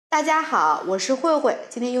大家好，我是慧慧，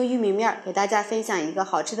今天用玉米面给大家分享一个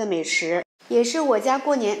好吃的美食，也是我家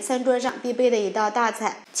过年餐桌上必备的一道大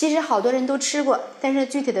菜。其实好多人都吃过，但是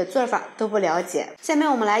具体的做法都不了解。下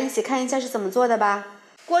面我们来一起看一下是怎么做的吧。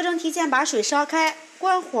锅中提前把水烧开，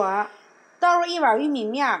关火，倒入1碗玉米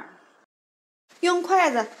面，用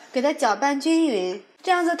筷子给它搅拌均匀，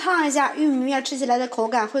这样子烫一下，玉米面吃起来的口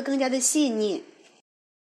感会更加的细腻。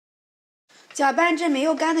搅拌至没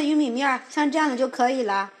有干的玉米面，像这样的就可以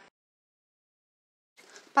了。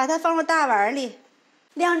把它放入大碗里，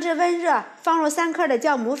晾至温热，放入3克的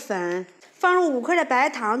酵母粉，放入5克的白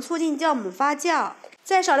糖，促进酵母发酵，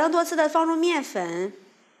再少量多次的放入面粉，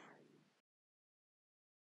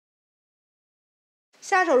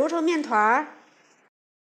下手揉成面团，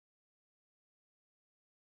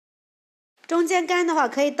中间干的话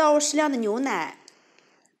可以倒入适量的牛奶，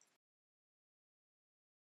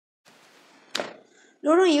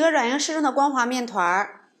揉成一个软硬适中的光滑面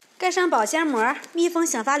团，盖上保鲜膜，密封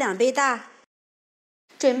醒发2倍大。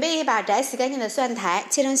准备一把摘洗干净的蒜苔，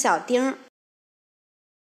切成小丁，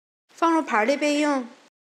放入盘里备用。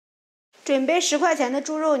准备10块钱的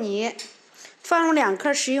猪肉泥，放入2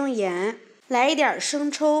克食用盐，来一点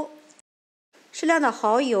生抽，适量的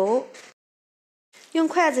蚝油，用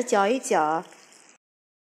筷子搅一搅。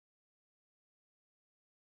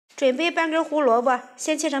准备半根胡萝卜，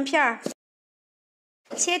先切成片儿，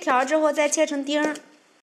切条之后再切成丁，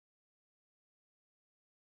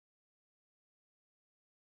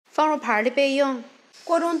放入盘里备用。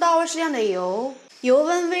锅中倒入适量的油，油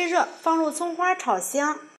温微热，放入葱花炒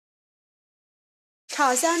香。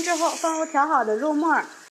炒香之后，放入调好的肉末，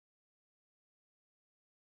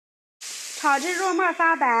炒至肉末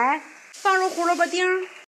发白，放入胡萝卜丁、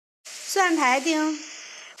蒜苔丁，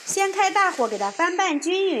先开大火给它翻拌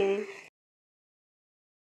均匀。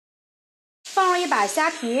放入一把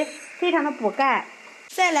虾皮，非常的补钙。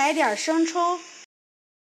再来一点生抽，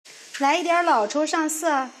来一点老抽上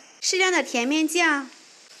色，适量的甜面酱，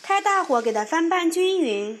开大火给它翻拌均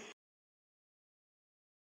匀。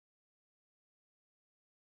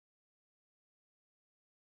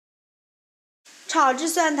炒至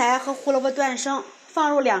蒜苔和胡萝卜断生，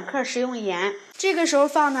放入2克食用盐。这个时候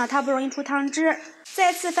放呢，它不容易出汤汁。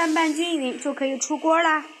再次翻拌均匀就可以出锅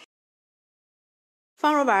啦。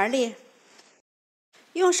放入碗里，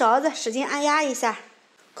用勺子使劲按压一下，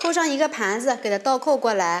扣上一个盘子，给它倒扣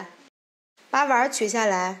过来，把碗取下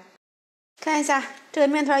来。看一下，这个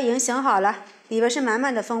面团已经醒好了，里边是满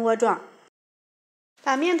满的蜂窝状。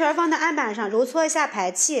把面团放在案板上，揉搓一下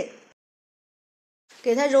排气，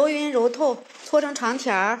给它揉匀揉透，搓成长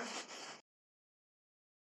条。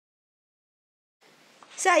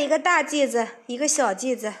下一个大剂子，一个小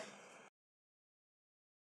剂子。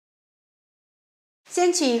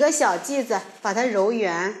先取一个小剂子，把它揉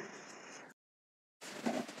圆，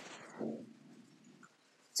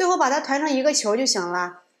最后把它团成一个球就行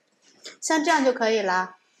了，像这样就可以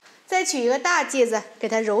了。再取一个大剂子，给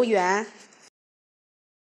它揉圆，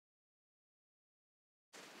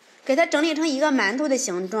给它整理成一个馒头的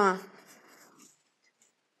形状，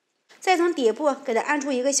再从底部给它按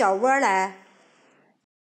出一个小窝来，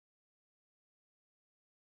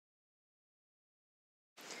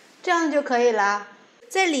这样就可以了。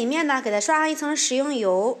在里面呢，给它刷上一层食用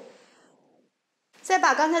油，再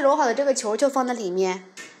把刚才揉好的这个球就放在里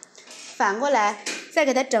面，反过来再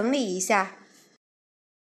给它整理一下。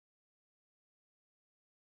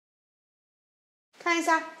看一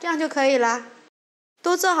下，这样就可以了。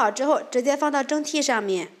都做好之后，直接放到蒸屉上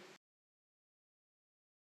面，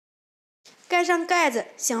盖上盖子，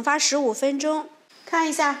醒发15分钟。看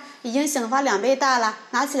一下，已经醒发2倍大了，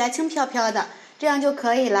拿起来轻飘飘的，这样就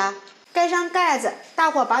可以了。盖上盖子，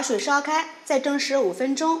大火把水烧开，再蒸15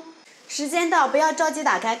分钟。时间到，不要着急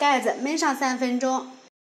打开盖子，焖上3分钟。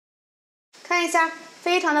看一下，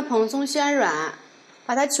非常的蓬松暄软，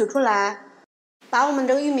把它取出来，把我们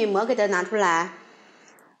这个玉米膜给它拿出来，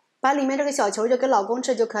把里面这个小球就给老公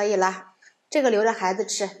吃就可以了，这个留着孩子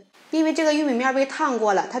吃，因为这个玉米面被烫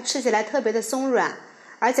过了，它吃起来特别的松软，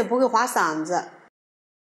而且不会划嗓子。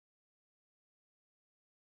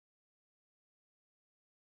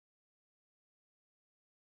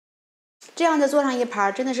这样子做上一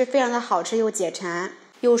盘，真的是非常的好吃又解馋，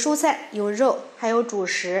有蔬菜有肉还有主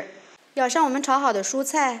食。舀上我们炒好的蔬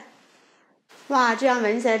菜，哇，这样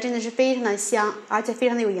闻起来真的是非常的香，而且非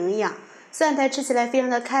常的有营养。蒜苔吃起来非常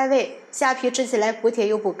的开胃，虾皮吃起来补铁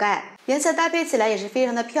又补钙，颜色搭配起来也是非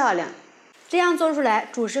常的漂亮。这样做出来，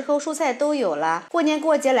主食和蔬菜都有了，过年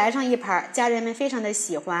过节来上一盘，家人们非常的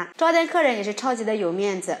喜欢，招待客人也是超级的有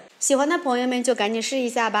面子。喜欢的朋友们就赶紧试一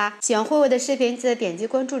下吧。喜欢慧慧的视频，记得点击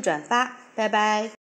关注转发，拜拜。